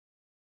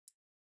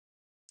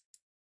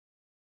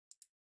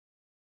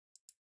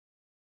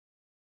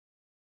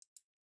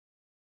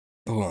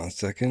Hold on a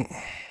second.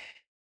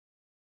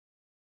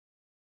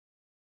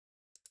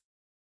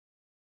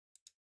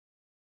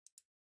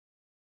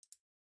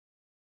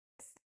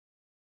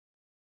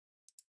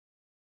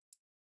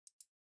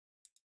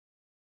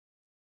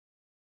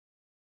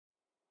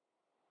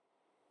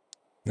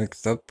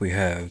 Next up, we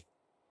have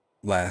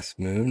Last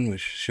Moon,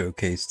 which is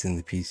showcased in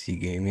the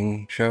PC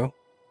gaming show.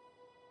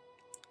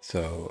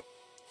 So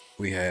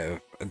we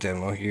have a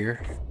demo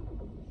here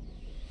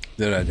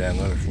that I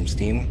downloaded from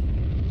Steam.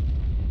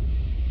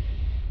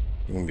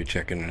 I'm gonna be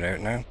checking it out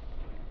now.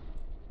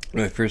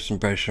 My first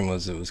impression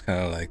was it was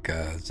kind of like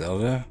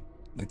Zelda,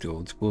 like the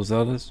old school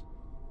Zeldas.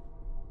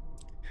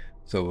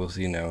 So we'll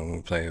see now when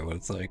we play it what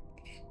it's like.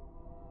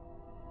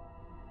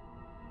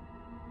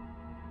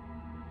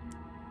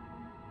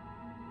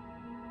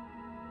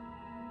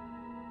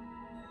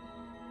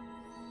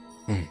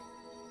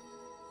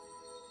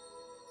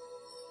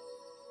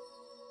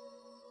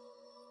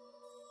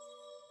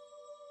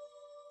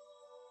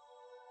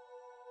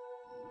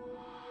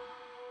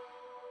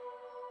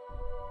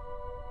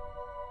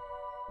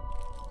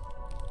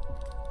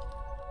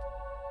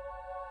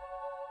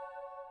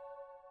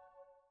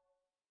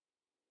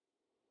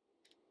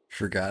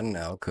 Forgotten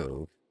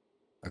Alcove.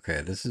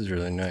 Okay, this is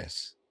really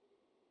nice.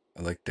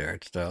 I like the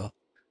art style.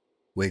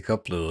 Wake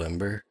up, little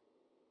ember.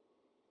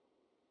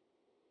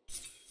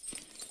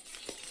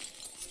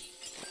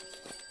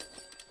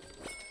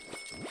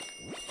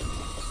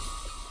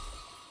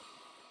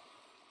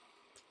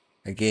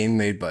 A game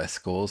made by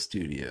Skull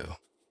Studio.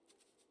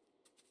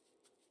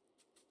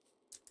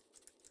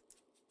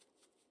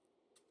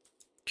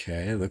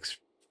 Okay, it looks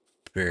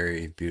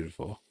very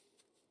beautiful.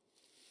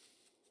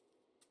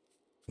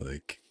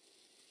 Like,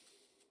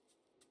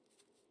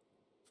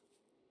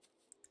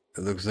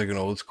 it looks like an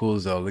old school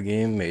Zelda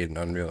game made in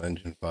Unreal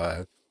Engine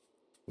 5,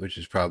 which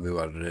is probably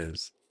what it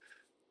is.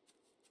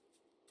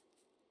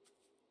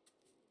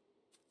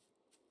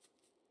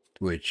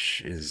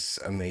 Which is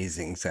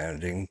amazing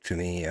sounding to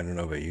me. I don't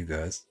know about you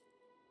guys.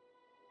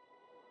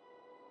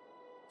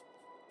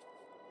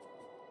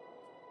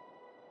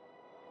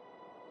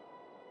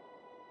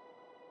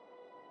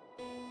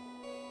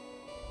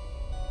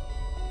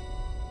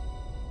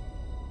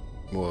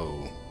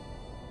 Whoa.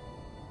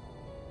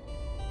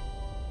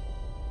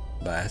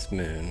 Last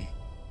Moon.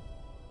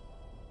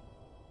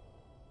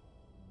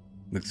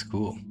 Looks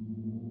cool.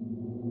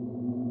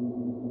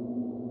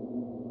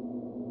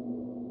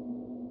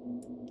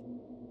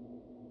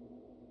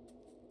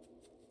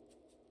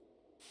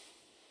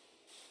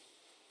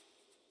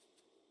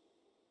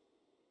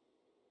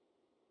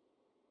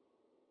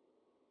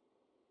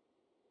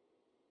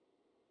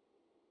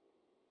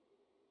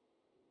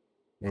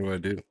 What do I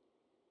do?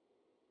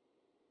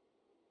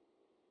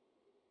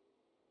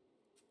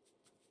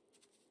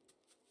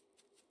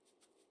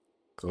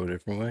 Go a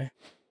different way?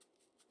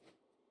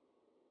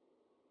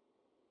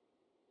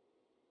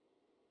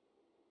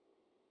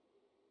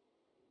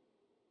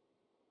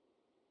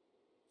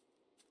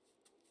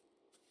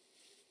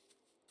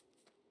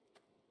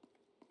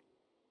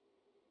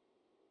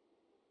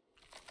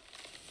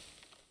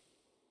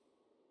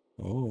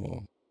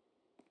 Oh.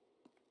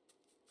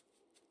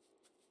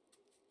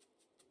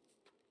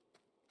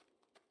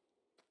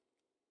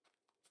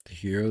 The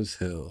Hero's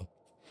Hill.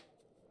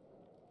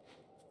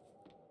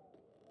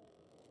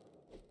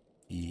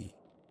 E.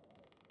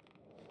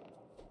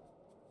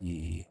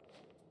 E.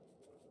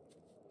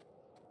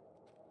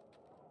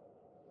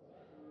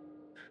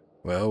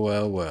 Well,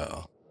 well,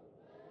 well.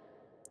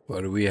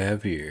 What do we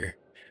have here?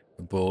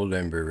 A bold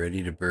ember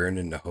ready to burn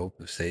in the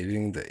hope of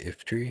saving the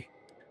Iftry?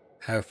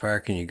 How far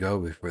can you go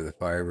before the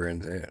fire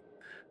burns out?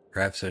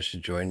 Perhaps I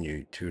should join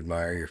you to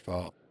admire your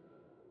fall.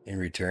 In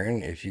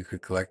return, if you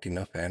could collect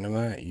enough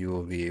anima, you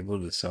will be able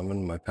to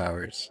summon my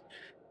powers.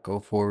 Go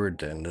forward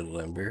then,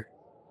 little ember.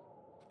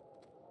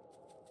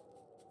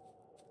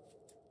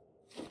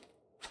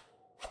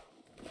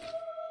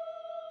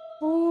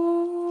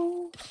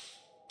 Oh,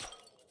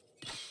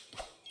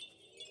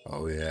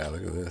 oh yeah,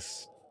 look at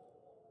this.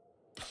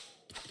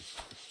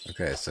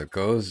 Okay, so it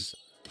goes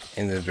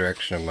in the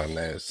direction of my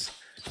mouse.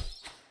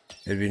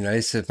 It'd be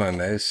nice if my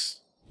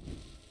mouse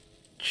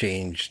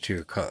changed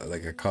to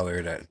like a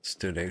color that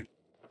stood out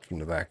from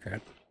the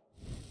background.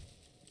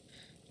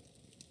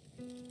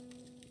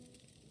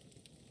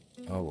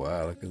 Oh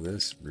wow, look at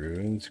this.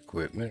 Runes,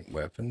 equipment,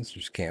 weapons,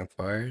 there's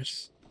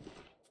campfires.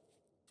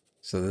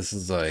 So this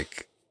is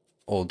like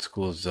old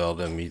school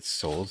Zelda meets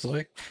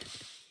Souls-like.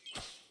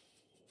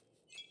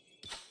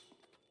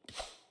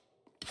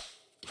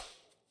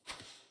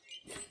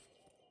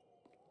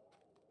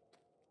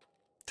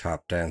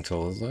 Top-down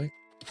Souls-like.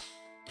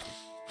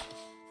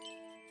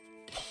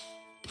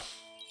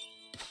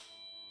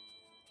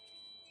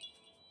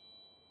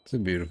 It's a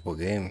beautiful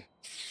game.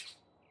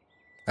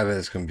 I bet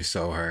it's gonna be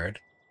so hard.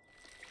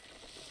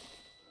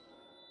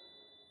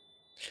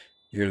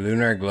 Your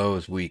lunar glow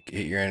is weak.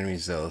 Hit your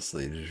enemies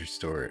zealously to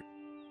restore it.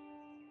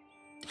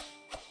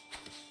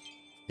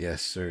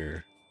 Yes,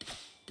 sir.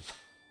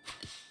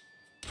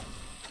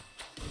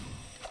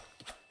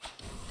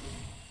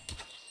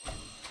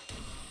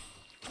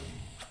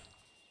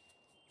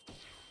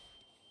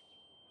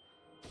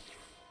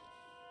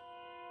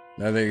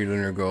 Now that your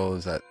lunar goal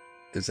is at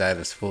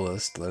its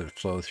fullest, let it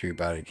flow through your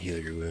body to heal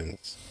your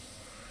wounds.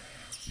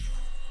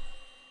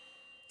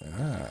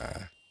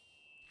 Ah.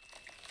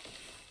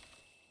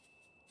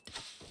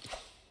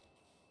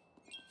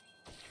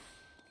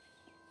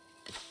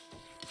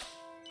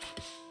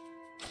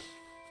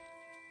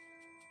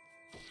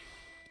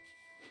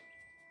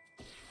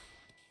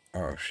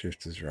 Oh,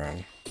 shift is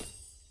wrong.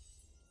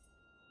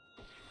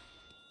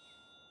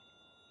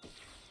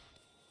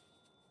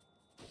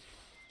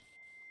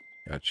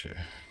 Gotcha.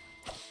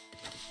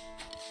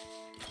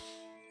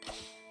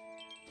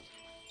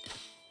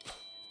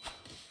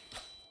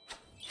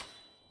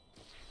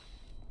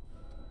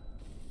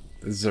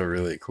 This is a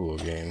really cool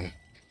game.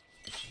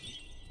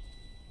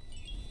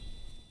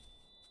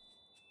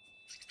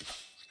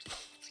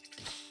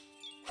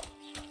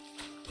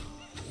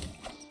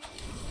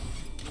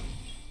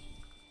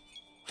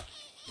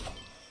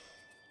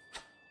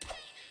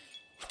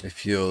 It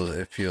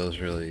feels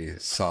really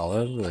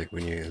solid, like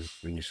when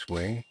you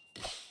swing.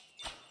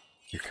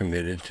 You're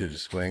committed to the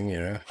swing, you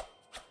know?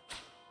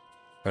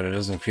 But it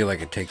doesn't feel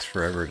like it takes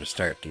forever to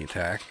start the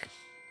attack.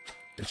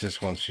 It's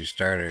just once you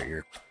start it,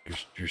 you're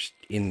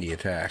in the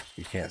attack.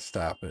 You can't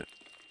stop it.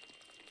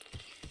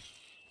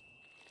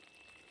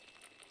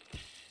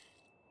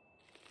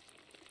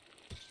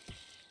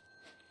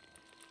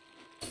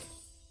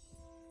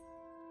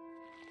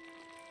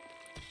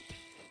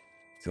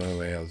 It's the only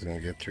way I was gonna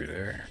get through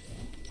there.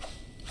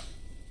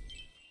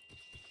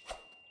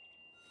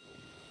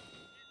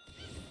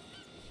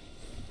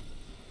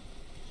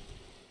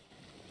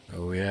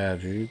 Oh yeah,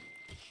 dude.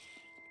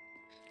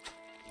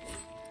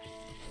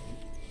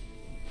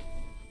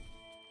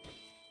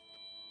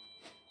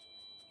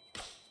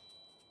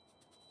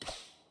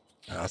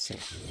 Awesome.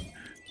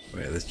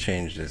 Wait, let's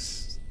change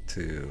this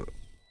to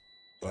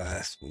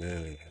last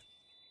moon.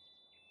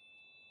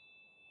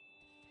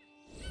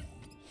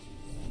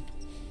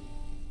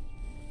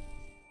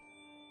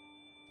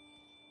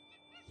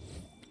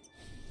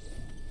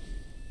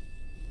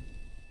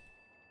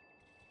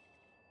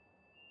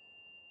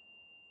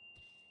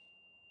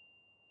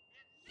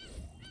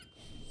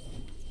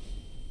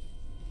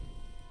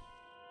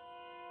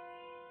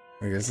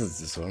 I guess it's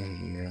this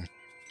one. Yeah.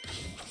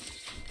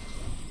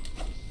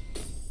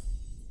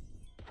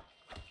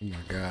 Oh my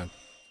god.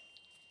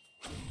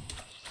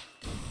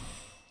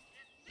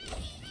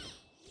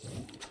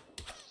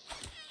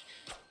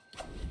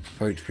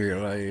 Fight for your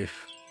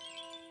life.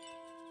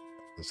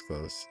 That's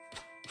close.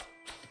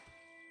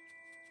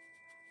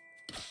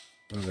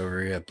 Not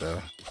over yet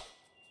though.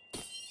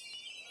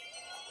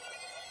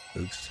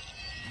 Oops.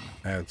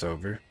 Now it's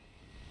over.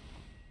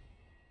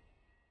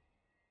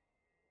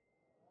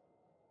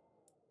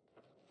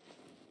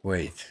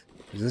 Wait.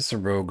 Is this a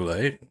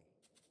roguelite?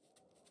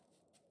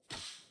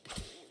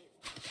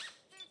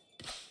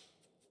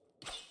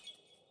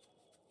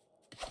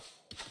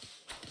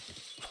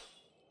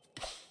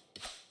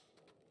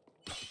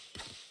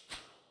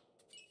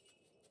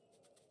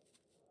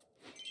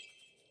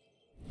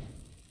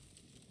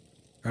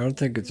 I don't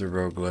think it's a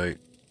roguelite.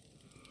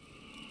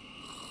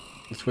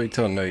 Let's wait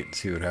till night and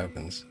see what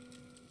happens.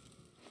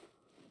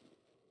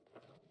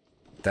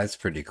 That's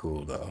pretty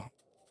cool though.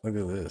 Look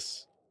at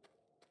this.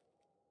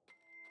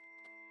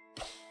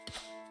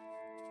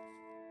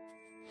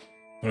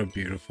 What a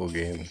beautiful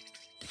game.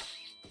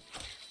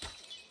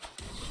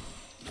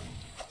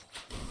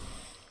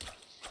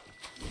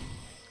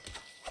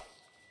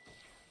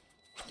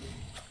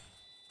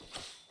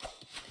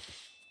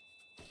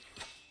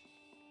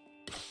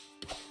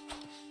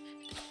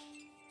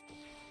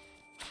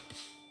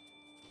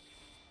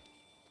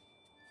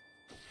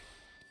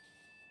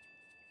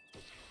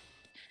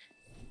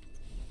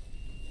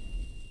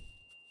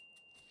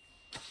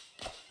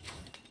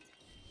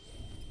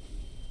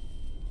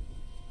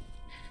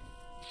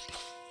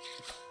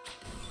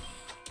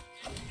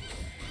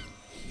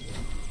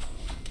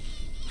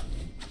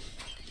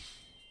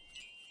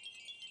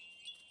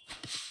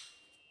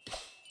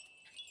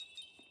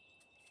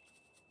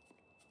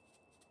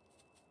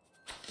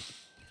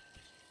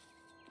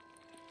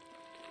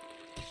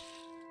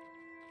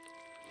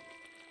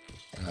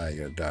 Ah,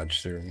 you gotta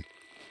dodge through them.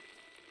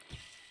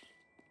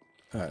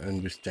 I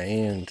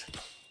understand.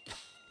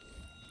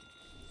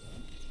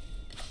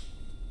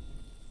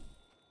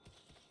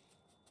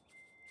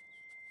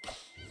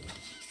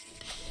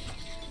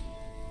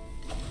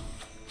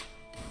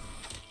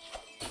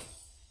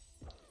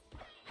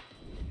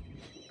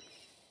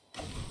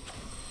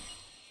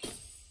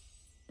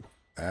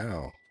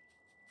 Ow.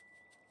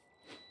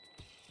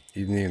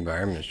 Even the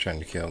environment is trying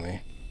to kill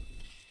me.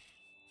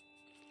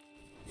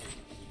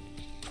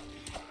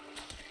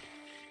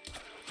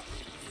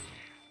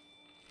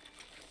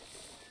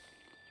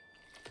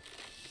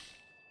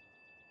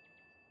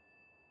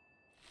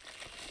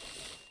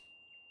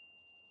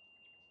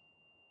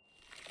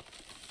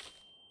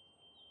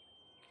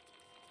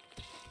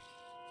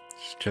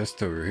 It's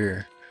just over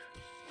here.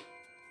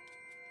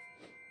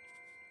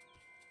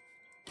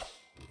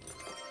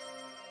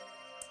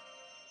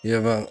 You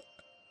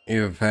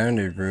You have found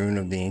a rune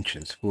of the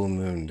ancients, full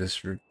moon.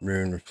 This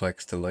rune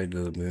reflects the light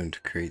of the moon to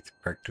create the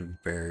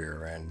protective barrier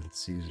around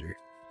its user.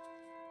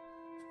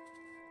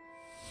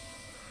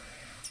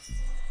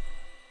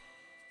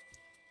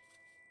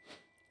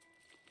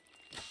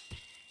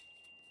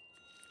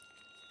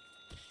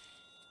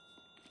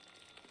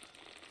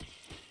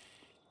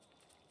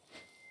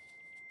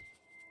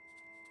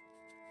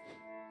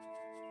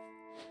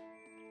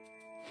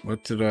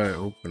 What did I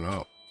open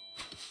up?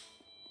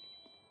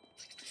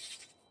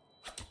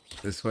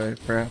 This way,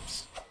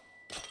 perhaps?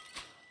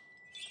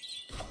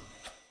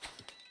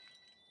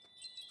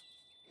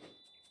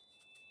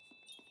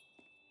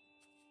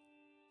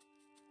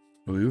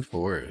 Blue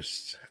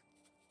forest.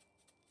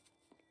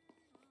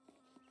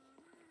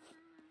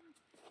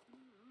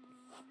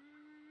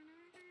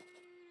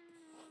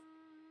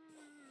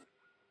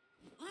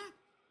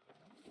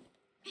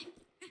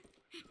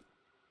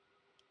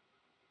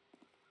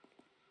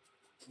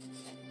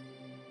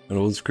 An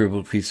old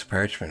scribbled piece of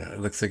parchment. It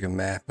looks like a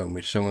map on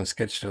which someone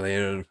sketched a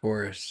layout of the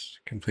forest.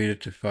 Complete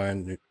it to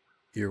find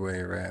your way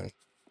around.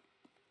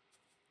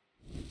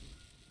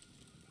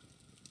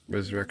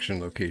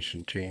 Resurrection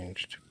location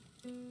changed.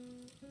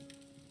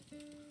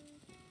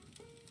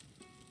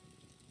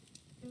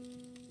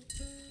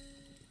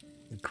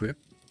 Equip.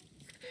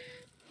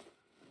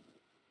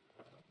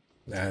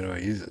 Now how do I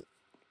use it?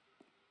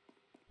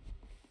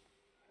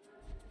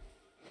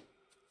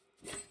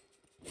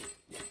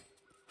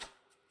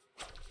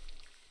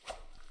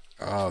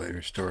 Oh, they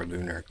restore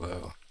lunar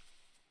glow.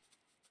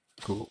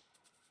 Cool.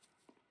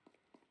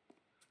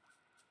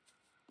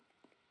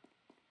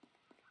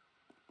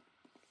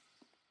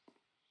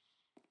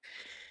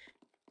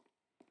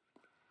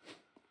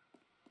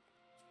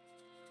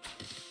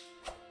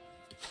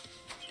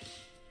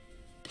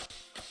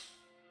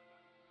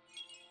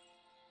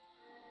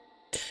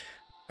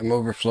 I'm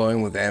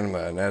overflowing with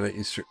anima. Now that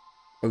you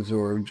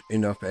absorbed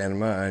enough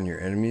anima on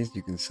your enemies,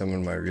 you can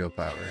summon my real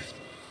power.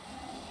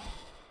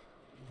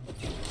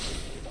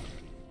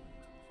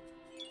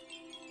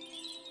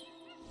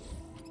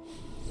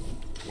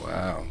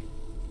 Wow.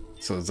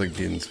 So it's like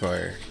the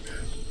Inspire.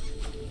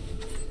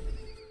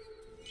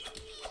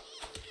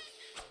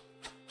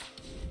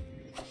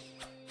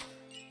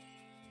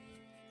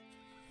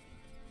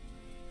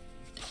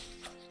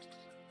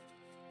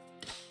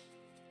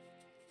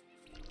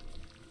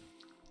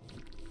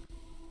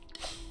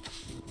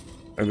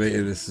 I bet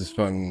you this is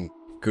fun,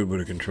 good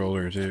with a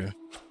controller too.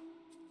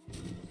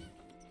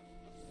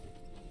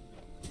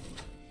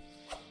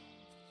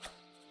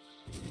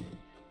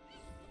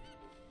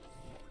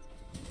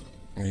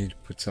 I need to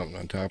put something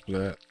on top of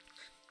that.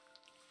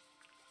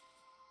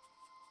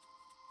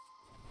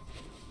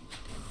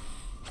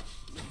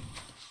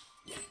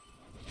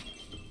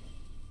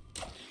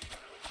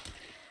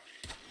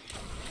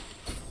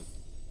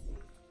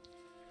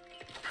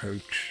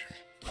 Ouch.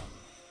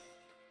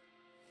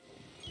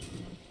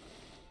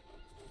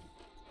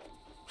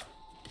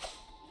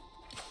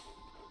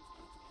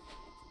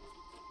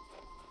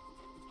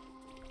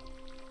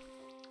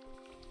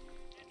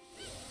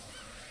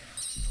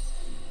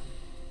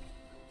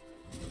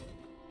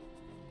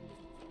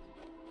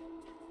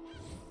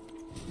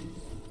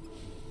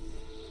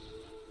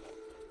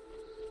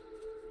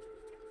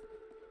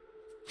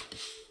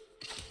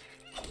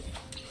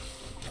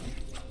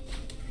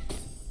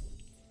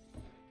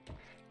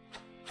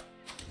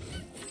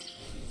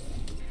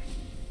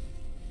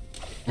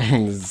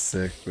 This is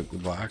sick with the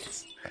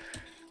box.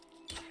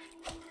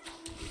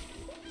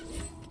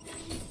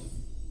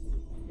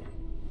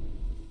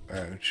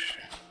 Ouch.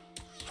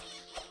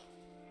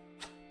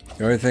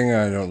 The only thing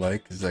I don't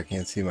like is I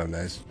can't see my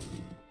mouse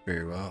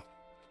very well.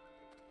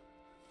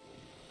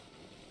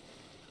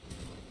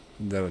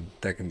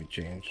 That can be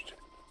changed.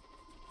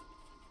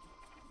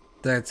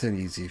 That's an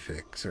easy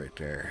fix right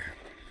there.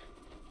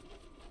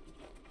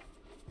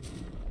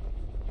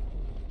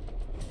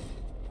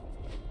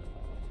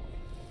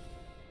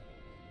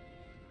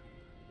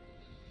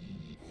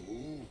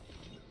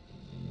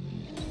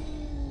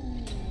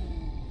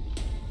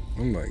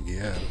 Oh my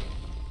god.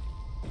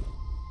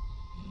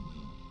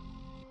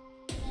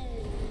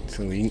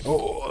 Celine.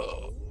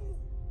 Oh!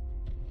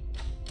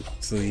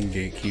 Celine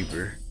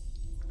Gatekeeper.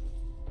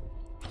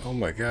 Oh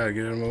my god,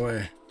 get out of my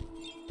way.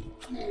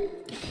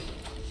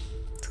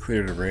 Let's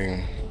clear the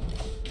ring.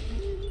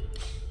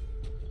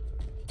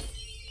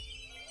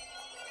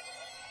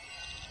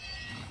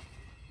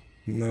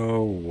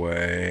 No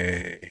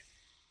way.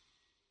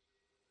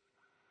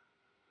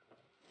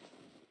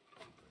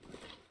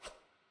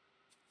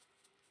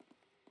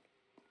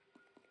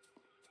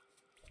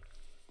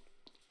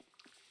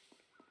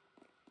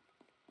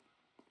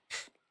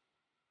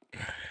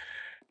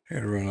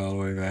 Had to run all the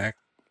way back.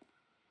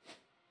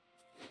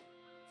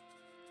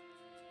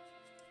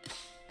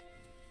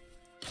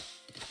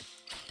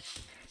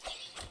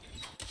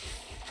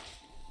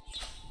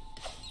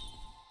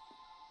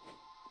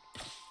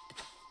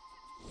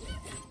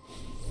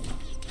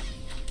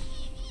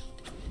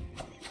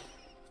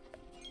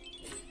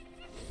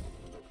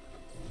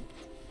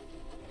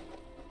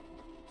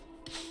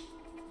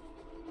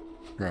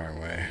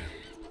 Wrong way.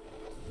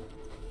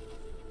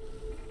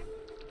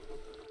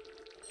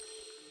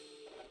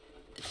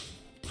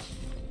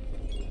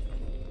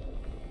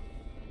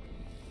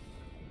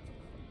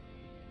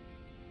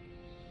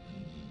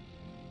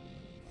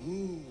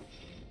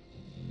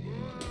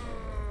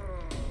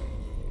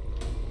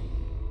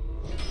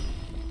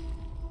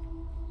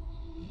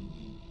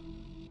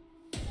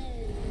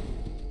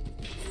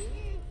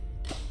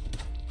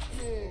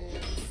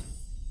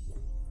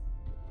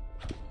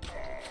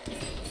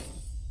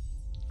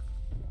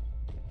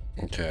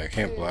 Okay, I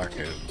can't block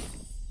it.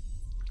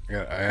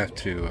 I have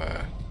to,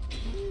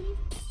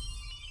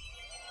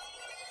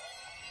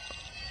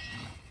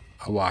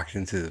 I walked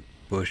into the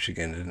bush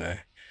again, didn't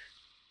I?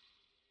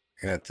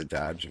 I have to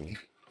dodge him.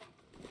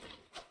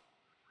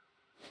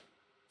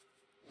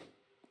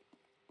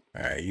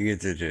 Alright, you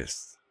get the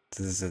gist.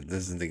 This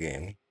is the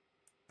game.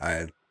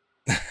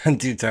 I'm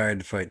too tired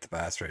to fight the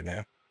boss right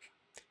now.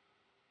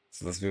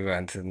 So let's move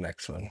on to the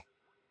next one.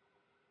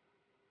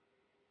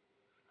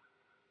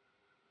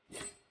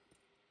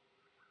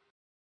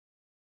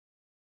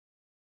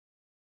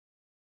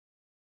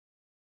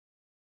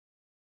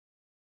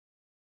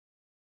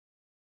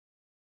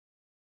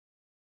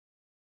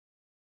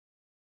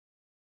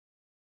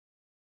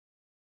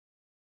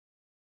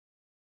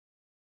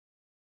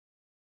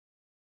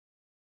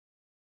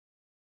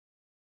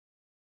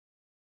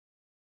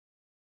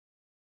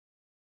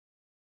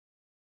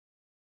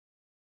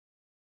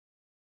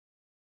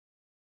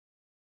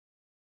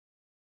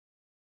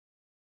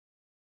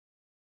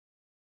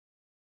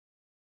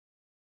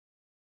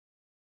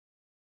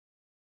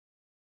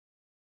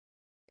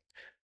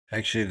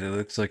 Actually, it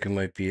looks like it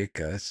might be it,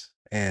 guys.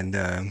 And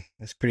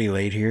it's pretty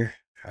late here.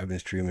 I've been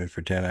streaming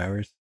for 10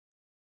 hours.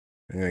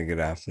 I'm gonna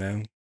get off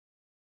now.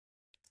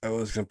 I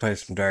was gonna play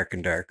some Dark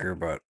and Darker,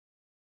 but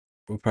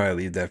we'll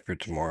probably leave that for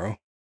tomorrow.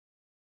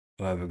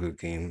 We'll have a good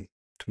game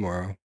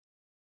tomorrow.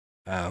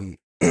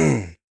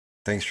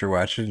 Thanks for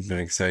watching. It's been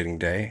an exciting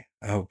day.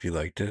 I hope you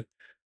liked it.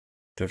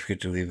 Don't forget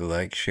to leave a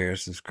like, share,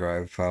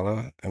 subscribe,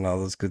 follow, and all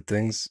those good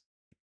things.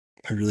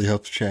 It really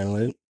helps the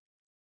channel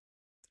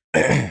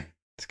out.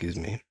 Excuse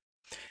me.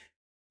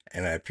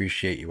 And I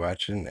appreciate you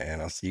watching,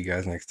 and I'll see you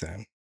guys next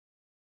time.